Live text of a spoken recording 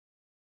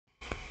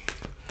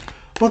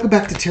Welcome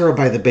back to Tarot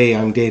by the Bay.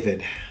 I'm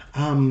David.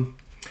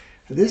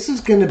 This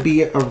is going to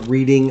be a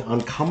reading on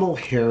Kamala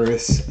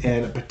Harris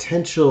and a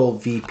potential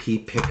VP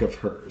pick of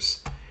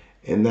hers.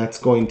 And that's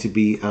going to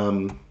be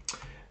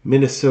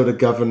Minnesota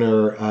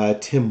Governor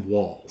Tim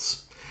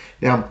Walz.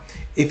 Now,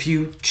 if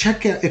you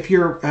check out, if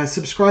you're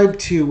subscribed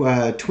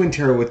to Twin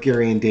Tarot with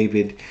Gary and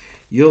David,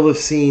 you'll have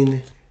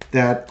seen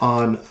that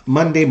on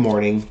Monday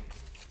morning,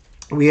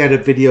 we had a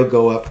video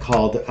go up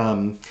called,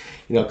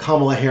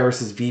 Kamala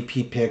Harris's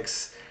VP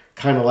picks,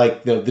 kind of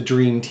like the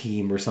dream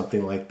team or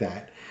something like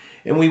that.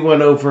 And we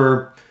went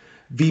over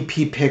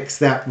VP picks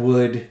that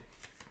would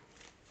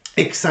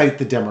excite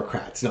the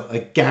Democrats,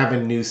 like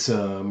Gavin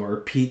Newsom or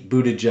Pete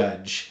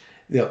Buttigieg,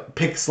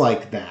 picks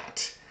like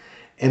that.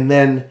 And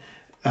then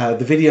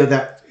the video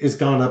that is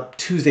gone up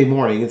Tuesday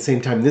morning, at the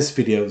same time this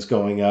video is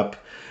going up,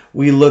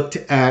 we looked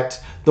at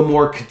the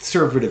more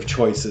conservative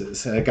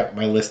choices. And I got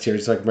my list here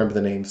so I can remember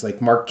the names, like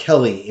Mark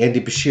Kelly,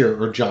 Andy Beshear,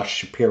 or Josh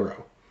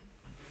Shapiro.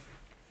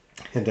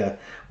 And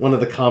one of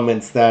the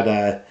comments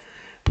that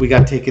we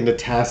got taken to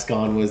task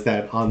on was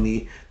that on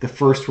the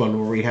first one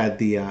where we had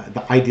the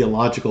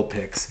ideological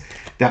picks,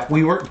 that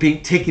we weren't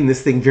taking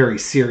this thing very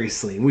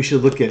seriously. And we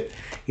should look at,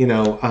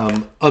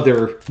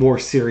 other more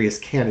serious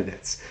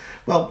candidates.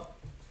 Well,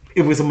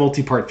 it was a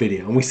multi-part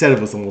video, and we said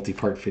it was a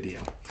multi-part video.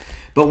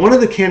 But one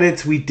of the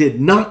candidates we did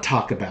not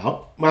talk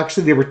about, well,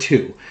 actually there were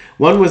two.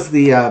 One was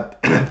the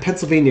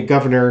Pennsylvania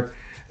governor,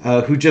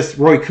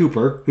 Roy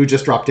Cooper, who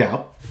just dropped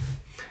out.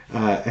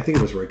 I think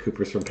it was Roy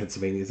Cooper's from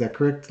Pennsylvania. Is that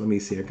correct? Let me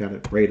see. I got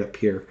it right up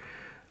here.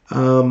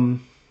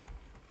 North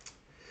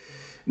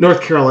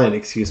Carolina,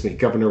 excuse me.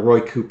 Governor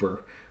Roy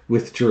Cooper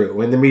withdrew.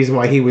 And the reason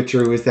why he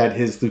withdrew is that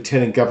his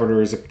lieutenant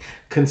governor is a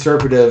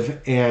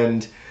conservative,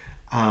 and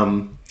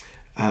I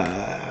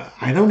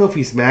don't know if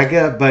he's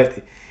MAGA,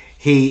 but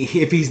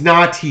if he's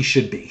not, he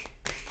should be.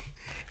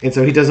 And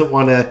so he doesn't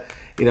want to,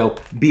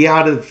 be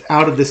out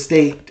of the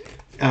state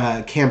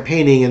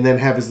campaigning and then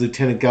have his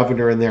lieutenant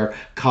governor in there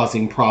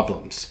causing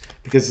problems,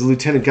 because the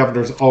lieutenant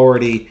governor's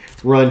already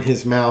run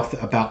his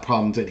mouth about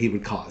problems that he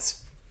would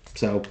cause.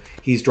 So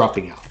he's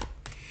dropping out.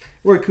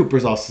 Roy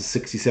Cooper's also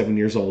 67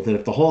 years old, and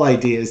if the whole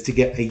idea is to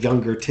get a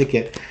younger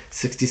ticket,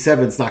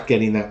 67's not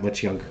getting that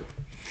much younger.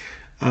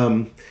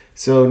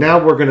 So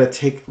now we're going to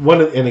take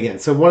one of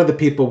the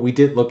people we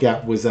did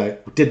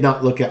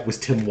not look at was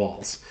Tim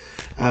Walz.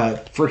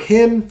 For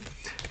him,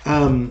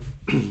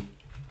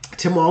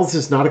 Tim Walz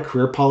is not a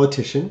career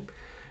politician.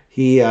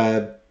 He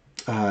had,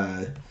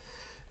 I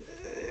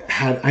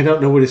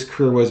don't know what his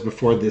career was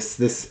before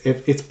this.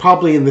 It's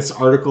probably in this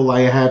article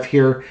I have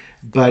here,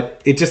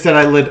 but it just said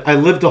I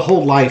lived a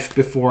whole life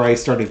before I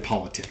started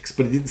politics,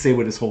 but it didn't say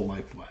what his whole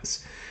life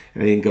was.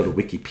 And I didn't go to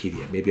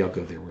Wikipedia. Maybe I'll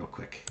go there real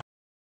quick.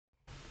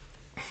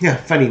 Yeah,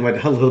 funny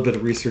what a little bit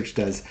of research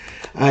does.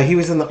 He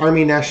was in the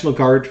Army National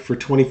Guard for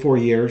 24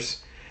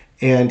 years,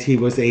 and he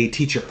was a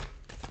teacher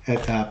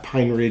at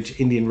Pine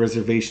Ridge Indian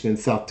Reservation in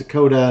South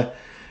Dakota.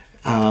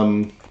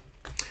 And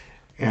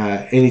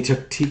he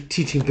took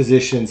teaching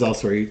positions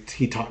elsewhere.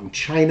 He taught in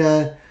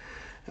China.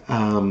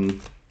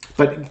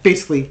 But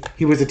basically,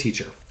 he was a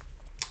teacher.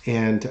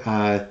 And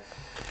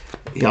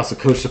he also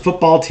coached a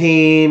football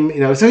team.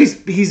 So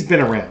he's been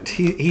around.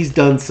 He's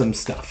done some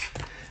stuff.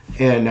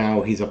 And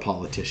now he's a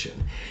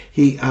politician.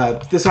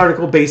 This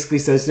article basically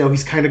says,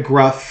 he's kind of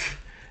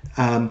gruff.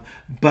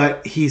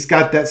 But he's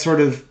got that sort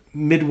of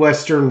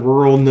Midwestern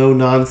rural no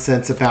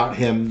nonsense about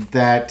him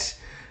that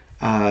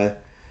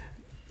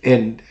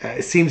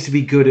seems to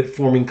be good at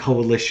forming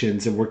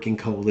coalitions and working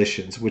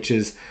coalitions, which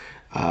is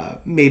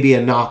maybe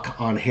a knock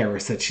on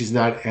Harris, that she's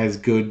not as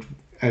good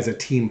as a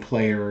team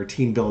player or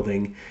team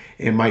building,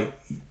 and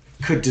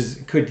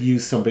could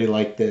use somebody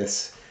like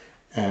this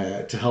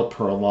to help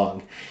her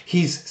along.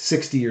 He's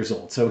 60 years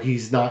old, so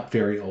he's not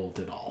very old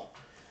at all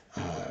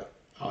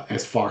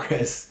as far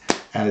as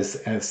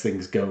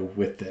things go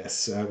with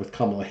this. With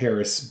Kamala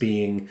Harris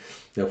being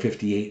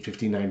 58,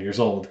 59 years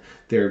old,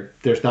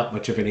 there's not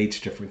much of an age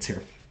difference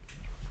here.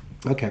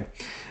 Okay.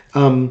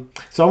 So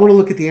I want to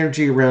look at the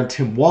energy around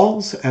Tim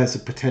Walz as a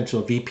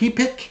potential VP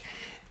pick.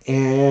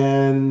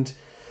 And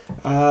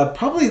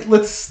probably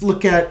let's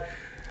look at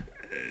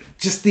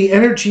just the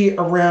energy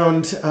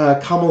around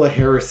Kamala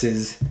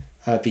Harris's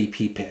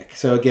VP pick.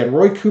 So again,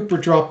 Roy Cooper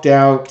dropped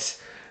out,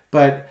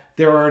 but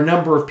there are a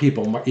number of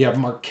people. You have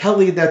Mark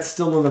Kelly that's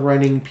still in the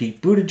running.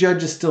 Pete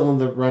Buttigieg is still in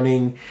the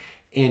running.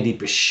 Andy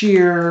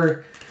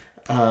Beshear.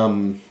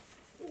 Now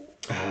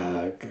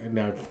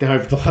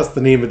I've lost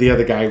the name of the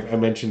other guy I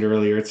mentioned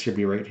earlier. It should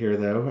be right here,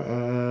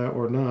 though.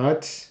 Or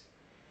not.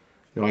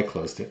 No, I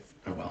closed it.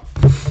 Oh, well.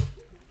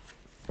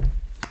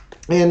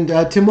 And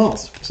Tim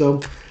Walz.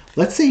 So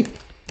let's see.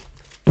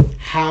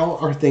 How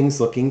are things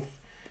looking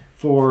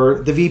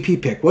for the VP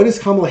pick? What is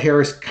Kamala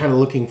Harris kind of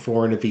looking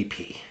for in a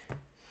VP?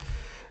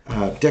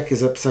 Deck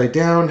is upside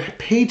down.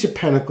 Page of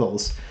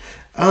Pentacles.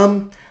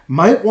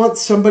 Might want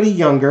somebody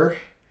younger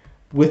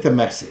with a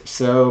message.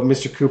 So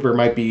Mr. Cooper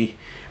might be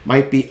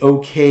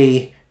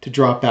okay to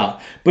drop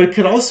out. But it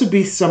could also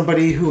be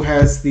somebody who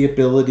has the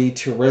ability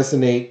to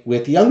resonate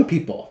with young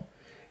people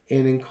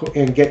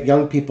and get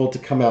young people to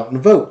come out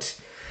and vote.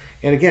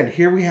 And again,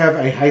 here we have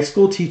a high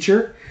school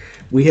teacher.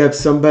 We have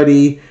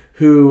somebody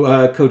who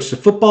coached a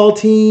football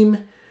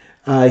team.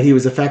 He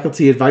was a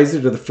faculty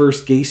advisor to the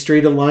first Gay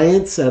Straight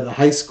Alliance at the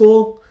high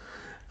school.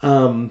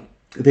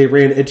 They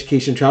ran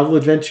education travel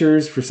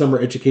adventures for summer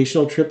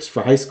educational trips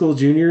for high school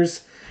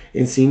juniors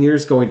and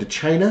seniors going to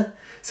China.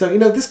 So,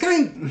 this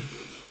guy,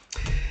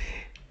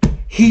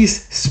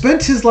 he's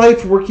spent his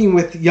life working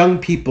with young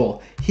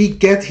people.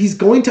 He's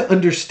going to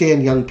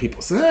understand young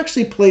people. So that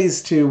actually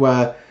plays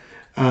to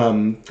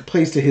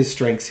his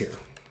strengths here.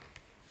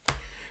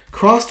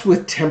 Crossed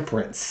with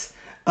temperance.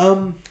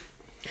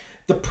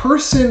 The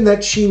person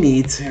that she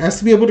needs has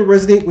to be able to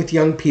resonate with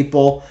young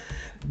people,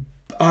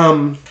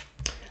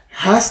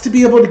 has to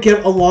be able to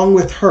get along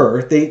with her,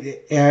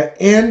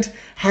 and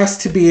has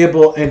to be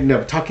able,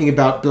 and talking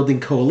about building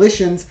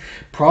coalitions,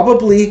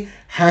 probably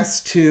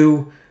has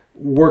to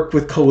work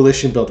with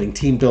coalition building,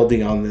 team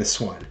building on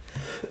this one.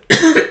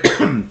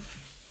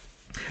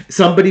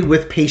 Somebody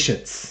with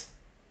patience.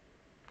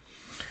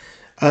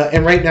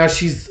 And right now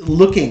she is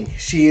looking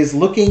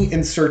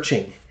and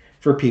searching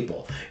for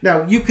people.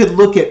 Now, you could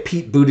look at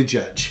Pete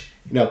Buttigieg.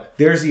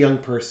 There's a young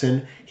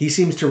person. He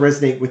seems to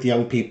resonate with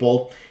young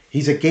people.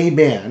 He's a gay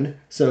man,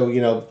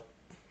 so,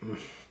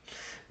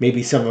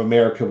 maybe some of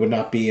America would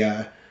not be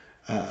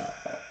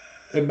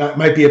it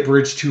might be a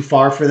bridge too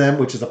far for them,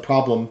 which is a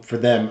problem for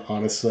them,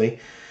 honestly.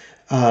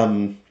 But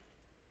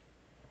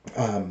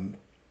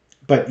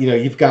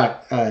you've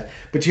got,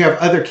 but you have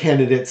other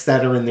candidates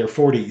that are in their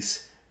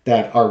 40s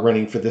that are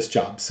running for this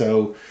job.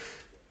 So,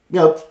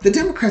 the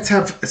Democrats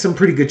have some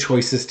pretty good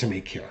choices to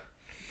make here,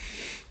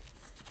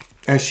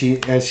 as she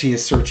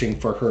is searching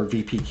for her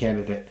VP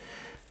candidate.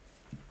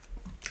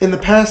 In the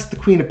past, the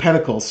Queen of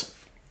Pentacles,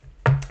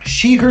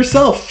 she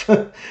herself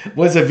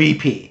was a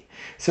VP.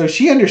 So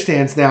she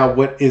understands now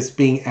what is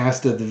being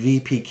asked of the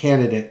VP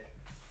candidate.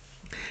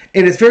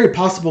 And it's very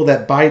possible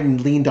that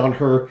Biden leaned on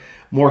her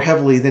more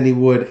heavily than he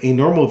would a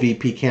normal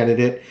VP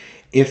candidate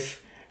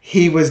if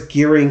he was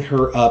gearing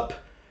her up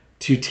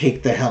to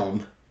take the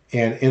helm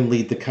and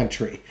lead the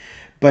country.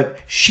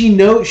 But she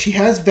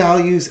has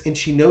values, and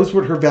she knows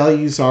what her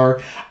values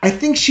are. I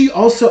think she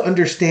also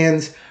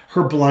understands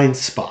her blind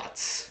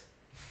spots.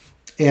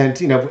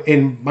 And,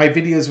 in my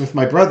videos with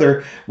my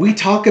brother, we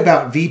talk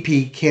about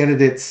VP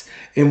candidates,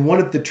 and one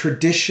of the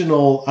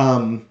traditional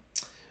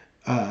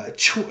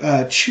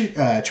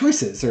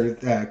choices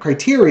or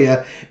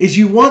criteria is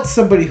you want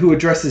somebody who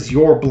addresses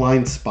your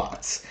blind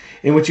spots.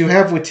 And what you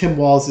have with Tim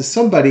Walz is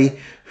somebody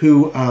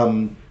who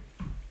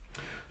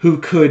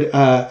could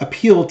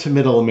appeal to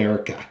middle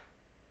America,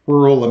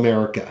 rural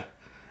America,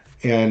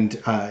 and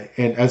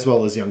as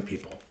well as young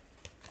people.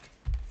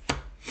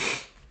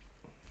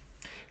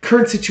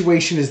 Current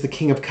situation is the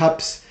King of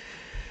Cups.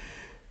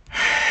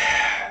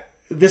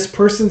 This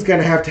person's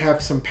going to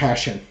have some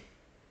passion.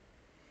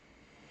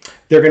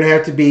 They're going to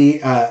have to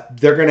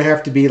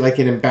be like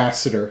an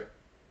ambassador.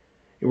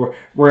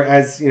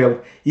 Whereas,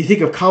 you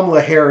think of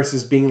Kamala Harris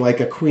as being like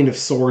a Queen of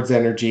Swords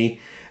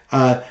energy.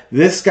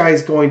 This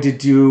guy's going to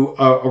do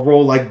a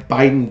role like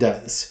Biden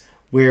does,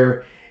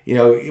 where,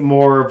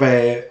 more of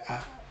a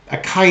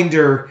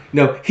kinder,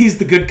 he's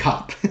the good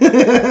cop.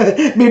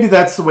 Maybe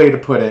that's the way to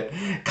put it.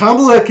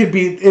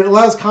 It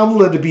allows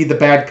Kamala to be the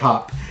bad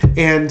cop.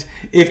 And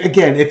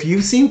if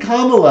you've seen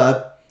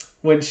Kamala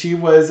when she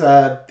was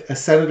a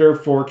senator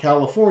for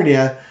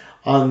California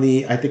on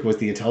I think it was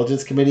the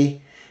Intelligence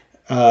Committee,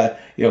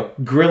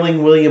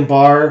 grilling William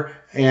Barr,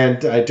 and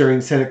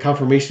during Senate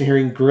confirmation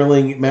hearing,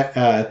 grilling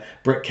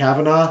Brett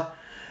Kavanaugh.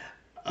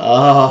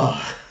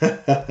 Oh,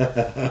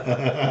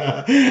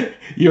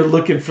 you're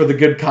looking for the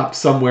good cop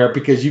somewhere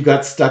because you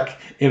got stuck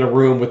in a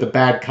room with a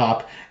bad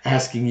cop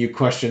asking you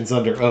questions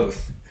under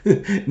oath.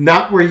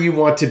 Not where you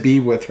want to be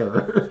with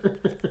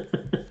her.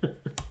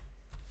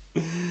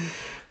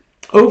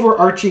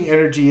 Overarching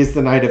energy is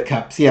the Knight of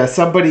Cups. Yeah,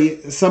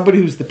 somebody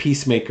who's the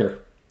peacemaker.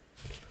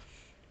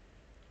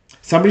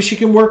 Somebody she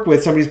can work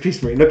with. Somebody's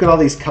peacemaker. Look at all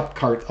these cup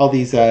cards, all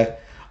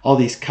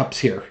these cups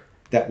here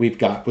that we've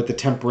got with the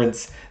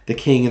Temperance, the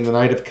King, and the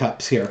Knight of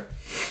Cups here.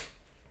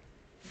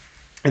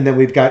 And then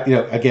we've got,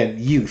 again,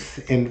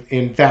 youth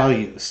and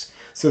values.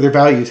 So their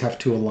values have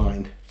to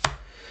align.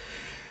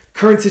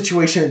 Current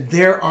situation,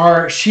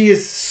 she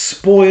is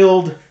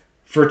spoiled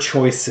for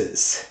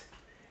choices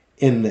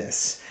in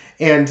this.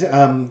 And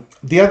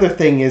the other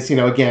thing is,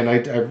 again, I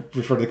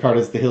refer to the card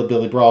as the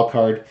Hillbilly Brawl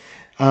card.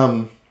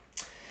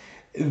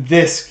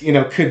 This,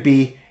 could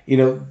be,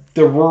 the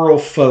rural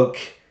folk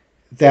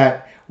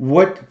that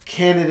what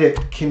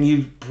candidate can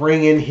you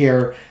bring in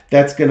here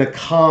that's going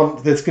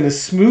to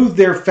smooth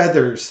their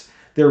feathers,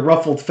 their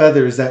ruffled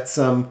feathers, that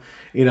some,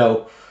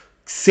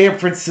 San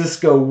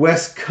Francisco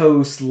West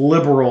Coast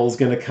liberal is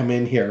going to come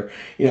in here.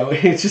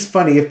 It's just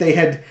funny. If they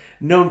had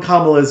known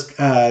Kamala's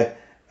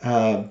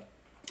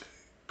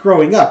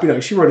growing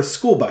up, she rode a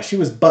school bus. She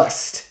was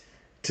bused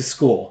to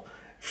school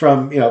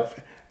from,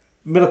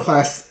 middle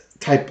class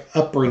type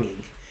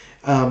upbringing.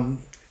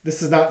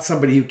 This is not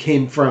somebody who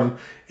came from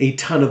a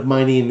ton of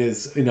money and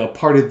is,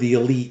 part of the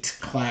elite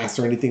class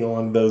or anything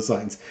along those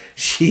lines.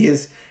 She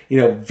is,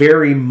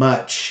 very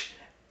much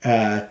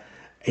a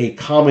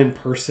common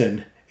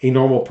person, a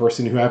normal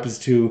person who happens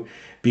to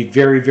be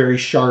very, very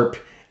sharp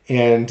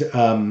and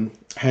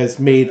has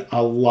made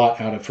a lot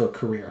out of her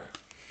career.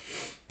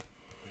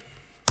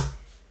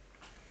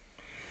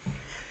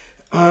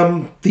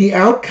 The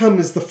outcome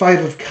is the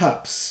Five of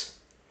Cups.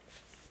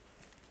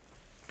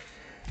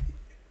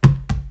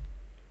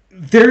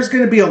 There's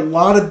going to be a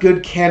lot of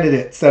good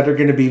candidates that are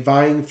going to be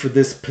vying for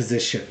this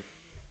position.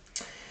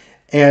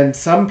 And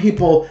some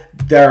people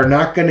that are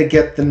not going to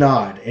get the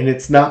nod. And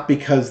it's not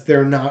because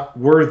they're not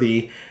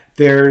worthy.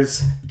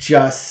 There's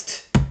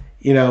just,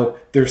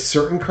 there's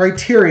certain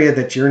criteria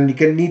that you're going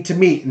to need to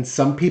meet. And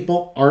some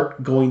people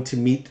aren't going to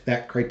meet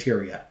that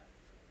criteria.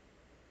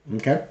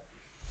 Okay?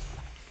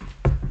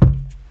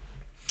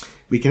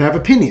 We can have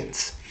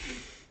opinions.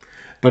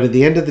 But at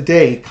the end of the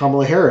day,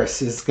 Kamala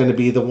Harris is going to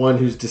be the one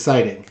who's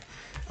deciding.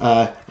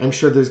 I'm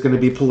sure there's going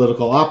to be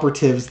political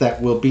operatives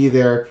that will be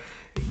there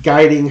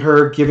guiding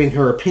her, giving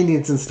her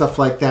opinions and stuff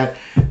like that.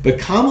 But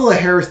Kamala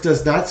Harris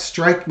does not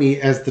strike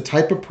me as the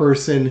type of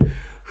person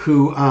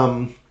who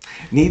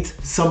needs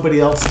somebody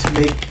else to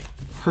make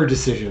her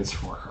decisions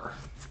for her.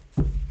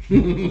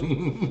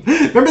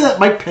 Remember that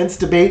Mike Pence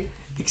debate?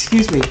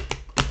 Excuse me,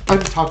 I'm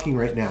talking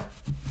right now.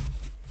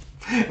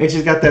 And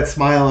she's got that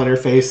smile on her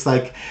face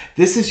like,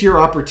 this is your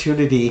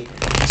opportunity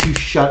to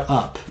shut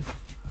up.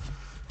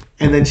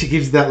 And then she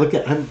gives that look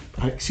at,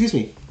 excuse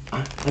me,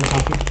 I'm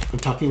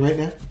talking right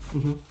now.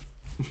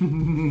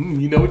 Mm-hmm.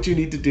 You know what you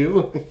need to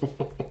do?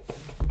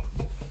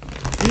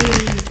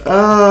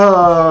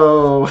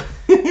 Oh.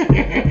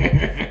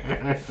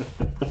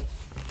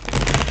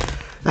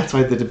 That's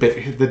why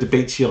the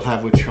debate she'll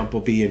have with Trump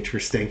will be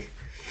interesting.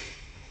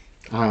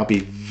 I'll be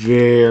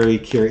very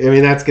curious. I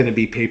mean, that's going to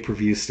be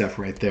pay-per-view stuff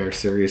right there,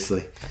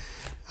 seriously.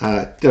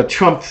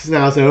 Trump's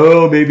now saying,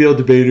 oh, maybe I'll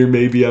debate her,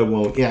 maybe I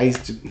won't. Yeah,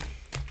 he's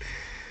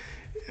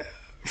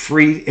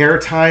free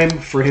airtime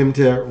for him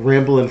to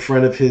ramble in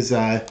front of his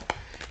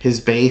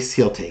base.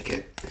 He'll take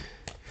it.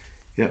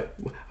 No,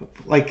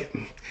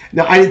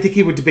 I didn't think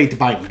he would debate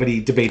Biden, but he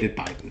debated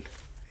Biden.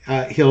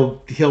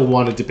 He'll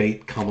want to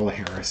debate Kamala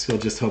Harris. He'll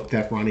just hope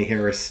that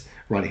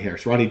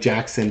Ronnie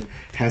Jackson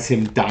has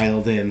him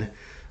dialed in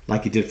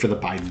like he did for the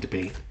Biden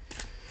debate.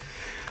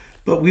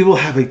 But we will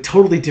have a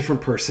totally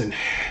different person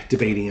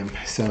debating him,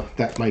 so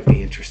that might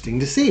be interesting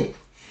to see.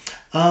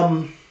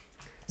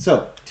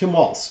 So, Tim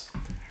Walz.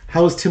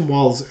 How is Tim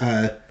Walz,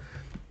 what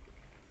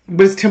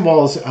is Tim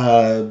Walz,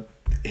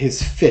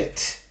 his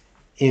fit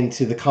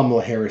into the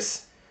Kamala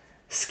Harris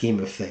scheme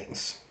of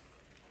things?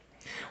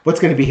 What's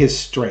going to be his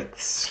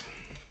strengths?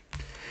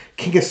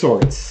 King of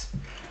Swords.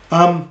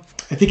 I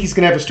think he's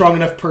going to have a strong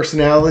enough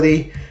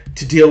personality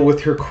to deal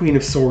with her Queen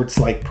of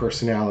Swords-like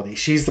personality.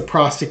 She's the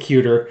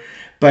prosecutor,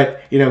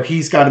 but,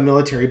 he's got a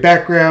military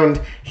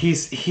background.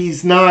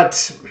 He's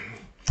not,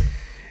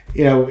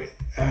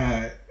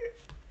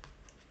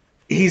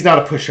 he's not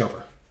a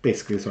pushover,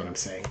 basically is what I'm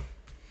saying.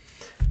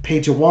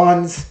 Page of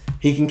Wands,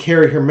 he can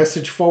carry her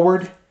message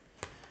forward.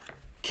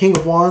 King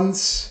of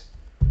Wands,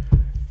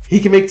 he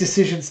can make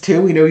decisions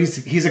too.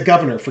 He's a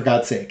governor, for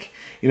God's sake.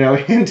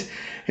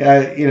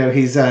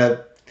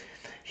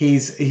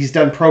 He's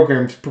done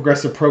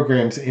progressive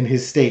programs in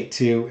his state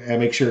to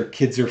make sure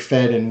kids are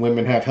fed and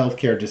women have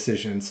healthcare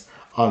decisions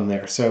on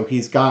there. So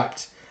he's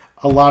got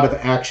a lot of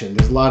action.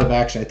 There's a lot of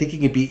action. I think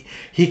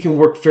he can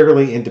work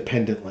fairly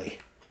independently.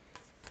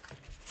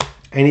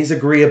 And he's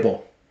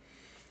agreeable.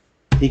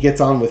 He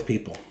gets on with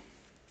people.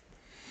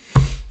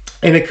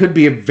 And it could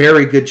be a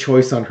very good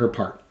choice on her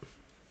part.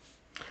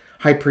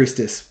 High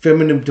Priestess,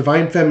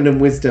 divine feminine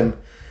wisdom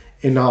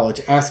and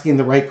knowledge, asking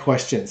the right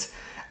questions.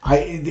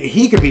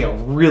 He could be a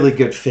really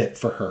good fit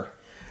for her.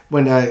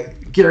 When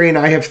Gary and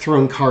I have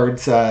thrown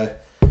cards, again,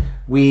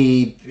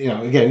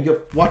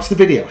 you'll watch the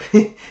video.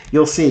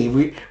 You'll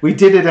see. We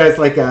did it as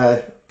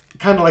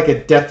kind of like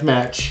a death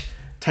match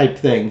type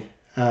thing.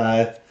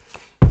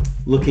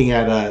 Looking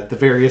at the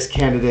various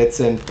candidates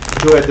and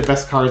who had the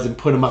best cards and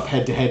put them up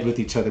head to head with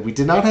each other. We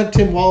did not have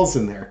Tim Walz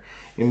in there.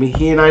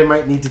 He and I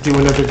might need to do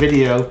another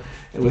video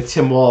with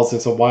Tim Walz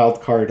as a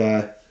wild card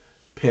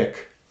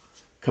pick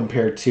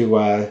compared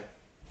to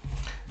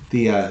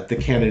the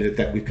candidate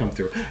that we've come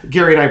through.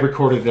 Gary and I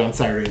recorded it on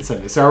Saturday and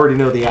Sunday, so I already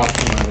know the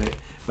outcome of it.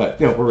 But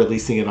we're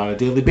releasing it on a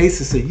daily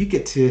basis, so you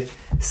get to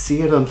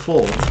see it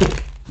unfold.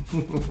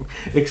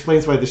 It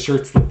explains why the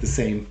shirts look the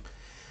same.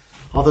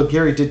 Although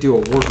Gary did do a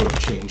wardrobe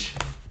change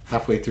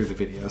halfway through the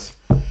videos.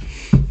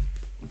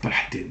 But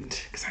I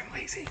didn't, because I'm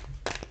lazy.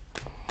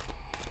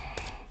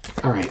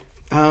 All right.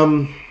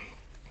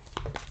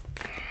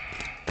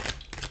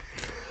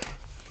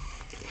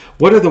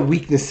 What are the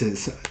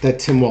weaknesses that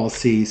Tim Walz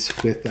sees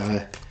with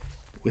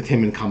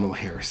him and Kamala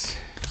Harris?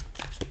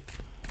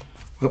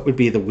 What would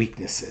be the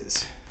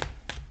weaknesses?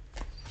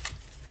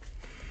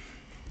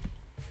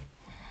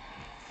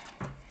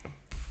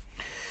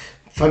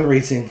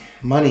 Fundraising,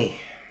 money.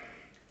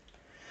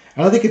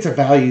 I don't think it's a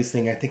values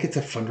thing. I think it's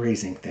a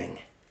fundraising thing.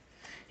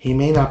 He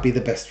may not be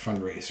the best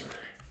fundraiser.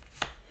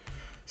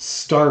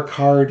 Star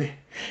card.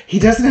 He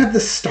doesn't have the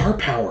star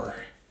power.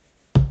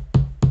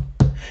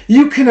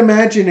 You can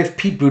imagine if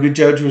Pete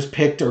Buttigieg was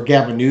picked or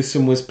Gavin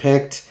Newsom was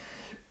picked.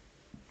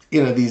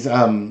 You know, these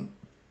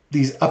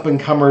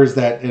up-and-comers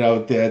that, you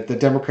know, the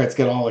Democrats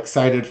get all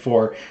excited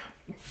for.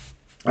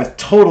 A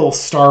total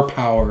star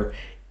power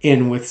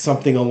in with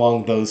something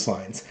along those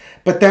lines.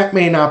 But that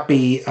may not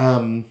be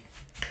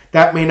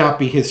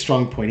his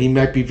strong point. He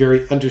might be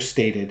very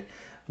understated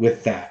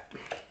with that.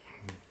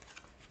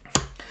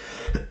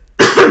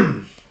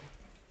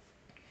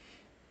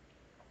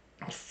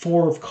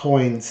 Four of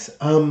coins.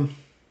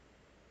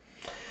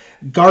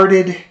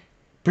 Guarded.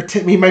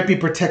 He might be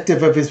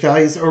protective of his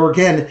values. Or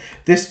again,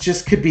 this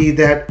just could be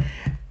that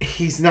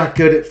he's not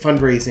good at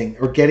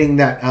fundraising or getting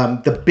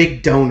that the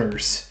big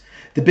donors.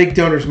 The big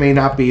donors may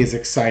not be as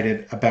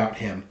excited about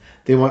him.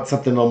 They want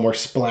something a little more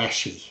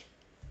splashy.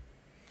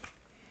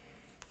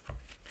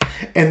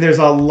 And there's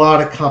a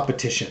lot of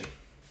competition.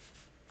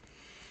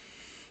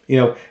 You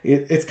know,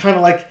 it's kind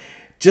of like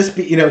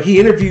he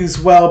interviews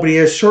well, but he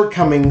has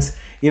shortcomings.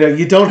 You know,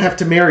 you don't have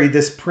to marry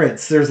this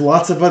prince. There's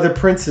lots of other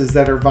princes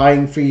that are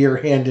vying for your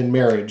hand in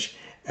marriage,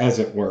 as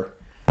it were.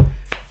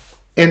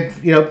 And,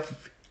 you know,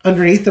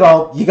 underneath it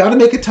all, you got to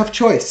make a tough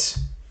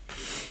choice.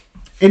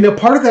 And a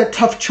part of that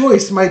tough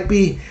choice might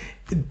be,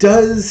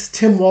 does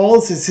Tim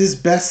Walz is his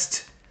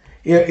best,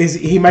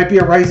 he might be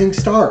a rising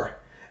star,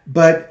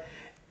 but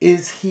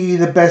is he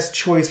the best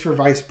choice for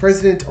vice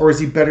president, or is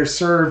he better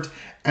served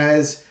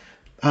as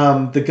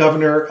the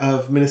governor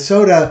of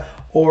Minnesota,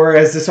 or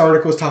as this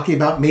article was talking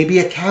about, maybe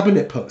a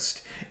cabinet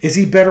post? Is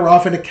he better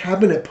off in a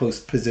cabinet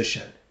post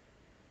position?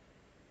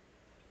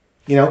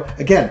 You know,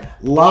 again,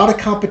 a lot of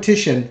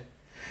competition,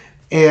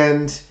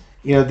 and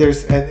you know,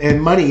 and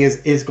money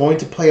is going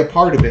to play a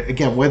part of it.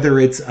 Again, whether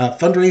it's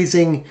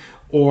fundraising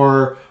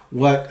or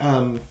what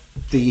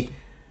the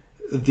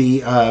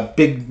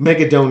big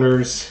mega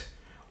donors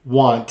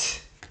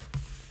want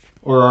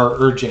or are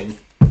urging,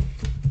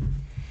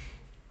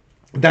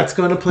 that's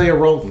going to play a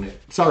role in it.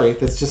 Sorry,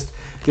 that's just,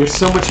 there's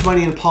so much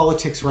money in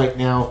politics right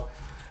now.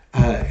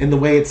 In the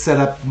way it's set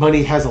up,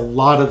 money has a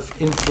lot of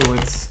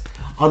influence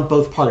on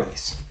both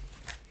parties.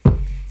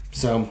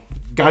 So,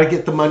 got to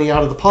get the money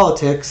out of the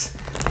politics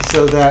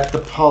so that the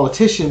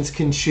politicians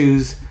can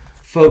choose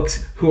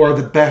folks who are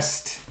the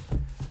best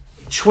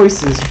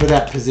choices for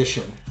that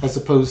position, as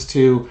opposed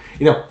to,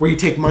 you know, where you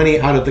take money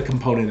out of the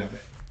component of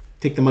it.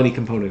 Take the money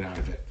component out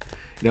of it.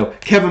 You know,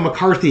 Kevin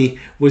McCarthy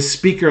was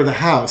Speaker of the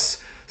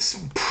House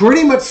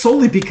pretty much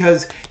solely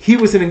because he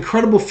was an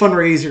incredible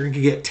fundraiser and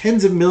could get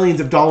tens of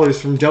millions of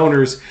dollars from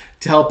donors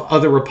to help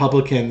other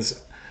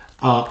Republicans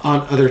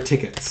on other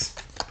tickets.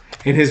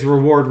 And his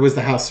reward was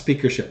the House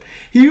speakership.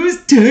 He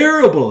was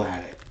terrible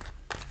at it.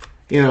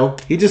 You know,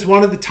 he just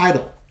wanted the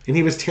title, and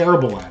he was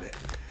terrible at it.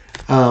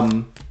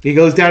 He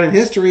goes down in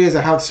history as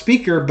a House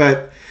Speaker,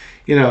 but,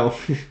 you know,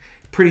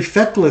 pretty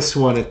feckless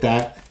one at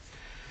that.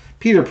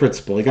 Peter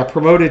Principle. He got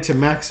promoted to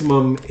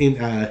maximum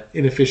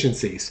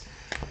inefficiencies.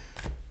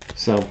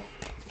 So,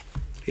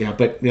 yeah,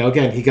 but, you know,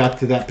 again, he got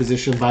to that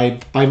position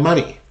by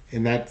money.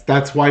 And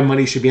that's why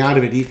money should be out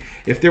of it.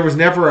 If there was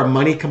never a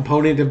money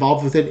component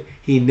involved with it,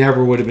 he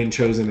never would have been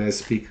chosen as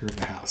Speaker of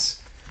the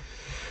House.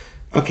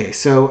 Okay,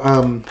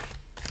 so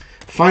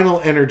final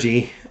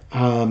energy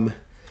on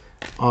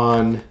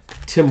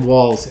Tim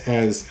Walz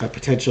as a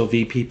potential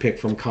VP pick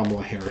from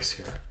Kamala Harris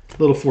here.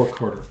 Little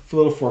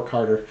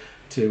four-quarter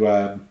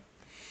to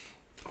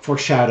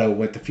foreshadow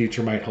what the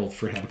future might hold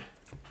for him.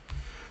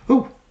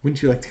 Oh,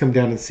 wouldn't you like to come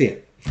down and see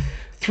it?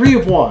 Three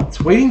of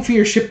Wands, waiting for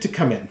your ship to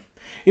come in.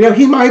 You know,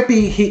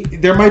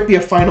 there might be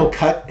a final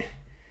cut,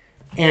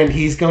 and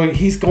he's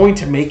going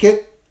to make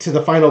it to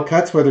the final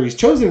cuts. Whether he's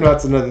chosen or not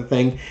is another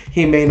thing.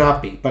 He may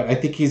not be, but I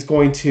think he's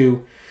going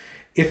to.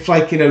 If,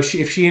 like, you know,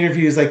 if she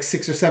interviews like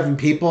 6 or 7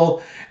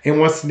 people and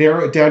wants to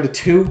narrow it down to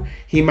 2,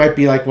 he might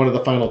be like one of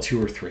the final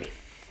 2 or 3.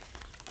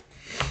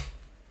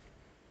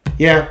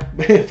 Yeah,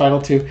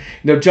 final 2. You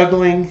know,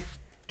 juggling,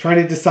 trying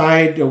to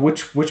decide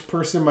which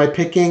person am I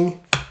picking.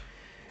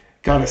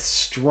 Got a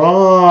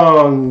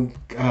strong.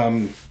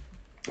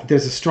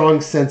 There's a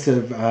strong sense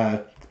of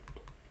a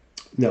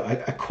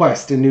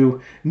quest,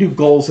 new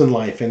goals in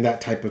life, and that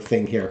type of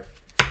thing here.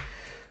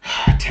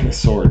 Ten of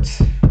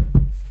Swords,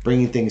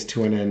 bringing things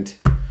to an end.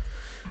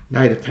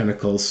 Knight of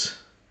Pentacles,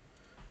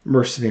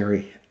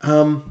 mercenary.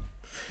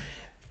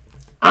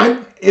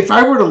 If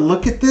I were to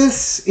look at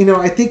this, you know,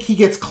 I think he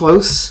gets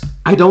close.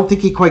 I don't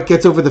think he quite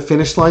gets over the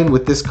finish line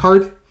with this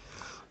card.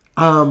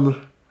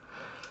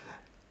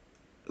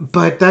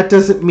 But that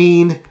doesn't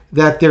mean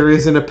that there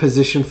isn't a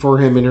position for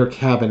him in her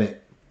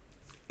cabinet.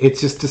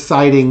 It's just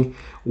deciding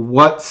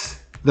what's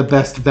the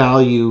best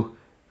value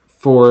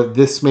for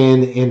this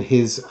man and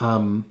his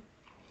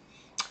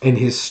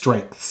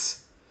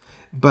strengths.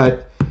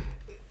 But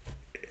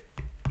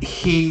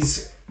he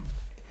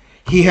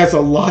has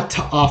a lot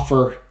to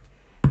offer,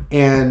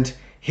 and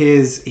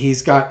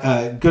he's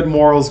got good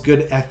morals,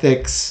 good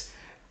ethics,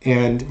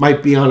 and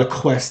might be on a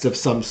quest of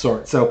some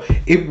sort. So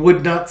it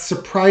would not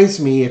surprise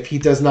me if he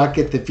does not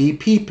get the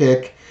VP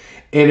pick,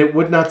 and it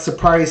would not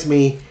surprise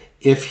me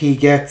if he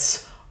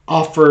gets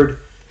offered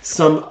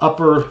some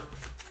upper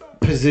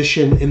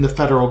position in the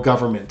federal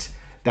government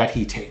that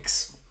he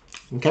takes.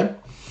 Okay?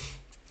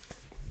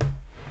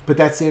 But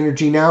that's the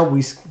energy now.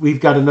 We've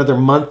got another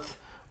month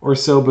or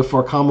so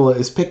before Kamala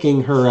is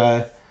picking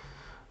her,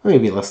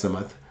 maybe less than a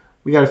month.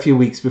 We got a few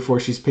weeks before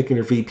she's picking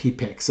her VP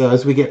pick. So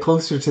as we get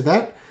closer to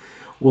that,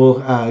 we'll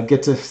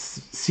get to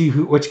see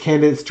which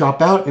candidates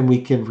drop out, and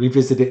we can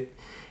revisit it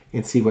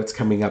and see what's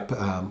coming up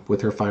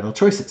with her final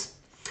choices.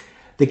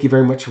 Thank you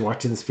very much for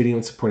watching this video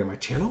and supporting my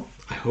channel.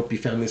 I hope you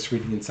found this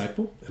reading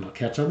insightful, and I'll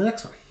catch you on the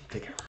next one. Take care.